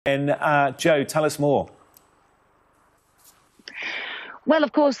And Joe, tell us more. Well,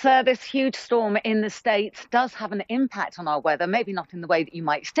 of course, this huge storm in the States does have an impact on our weather, maybe not in the way that you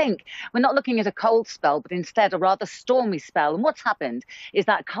might think. We're not looking at a cold spell, but instead a rather stormy spell. And what's happened is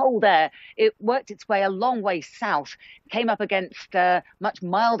that cold air, it worked its way a long way south, came up against much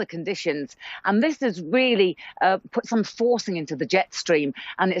milder conditions. And this has really put some forcing into the jet stream.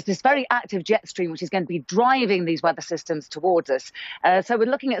 And it's this very active jet stream which is going to be driving these weather systems towards us. So we're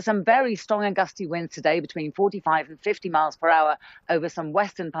looking at some very strong and gusty winds today, between 45 and 50 miles per hour over some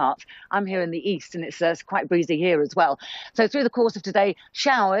western parts. I'm here in the east, and it's quite breezy here as well. So through the course of today,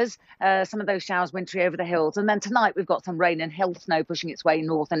 showers, some of those showers wintry over the hills. And then tonight we've got some rain and hill snow pushing its way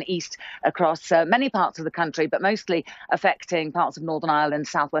north and east across many parts of the country, but mostly affecting parts of Northern Ireland,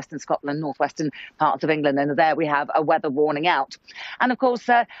 southwestern Scotland, northwestern parts of England. And there we have a weather warning out. And of course,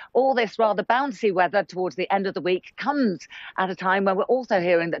 all this rather bouncy weather towards the end of the week comes at a time when we're also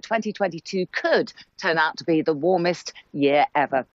hearing that 2022 could turn out to be the warmest year ever.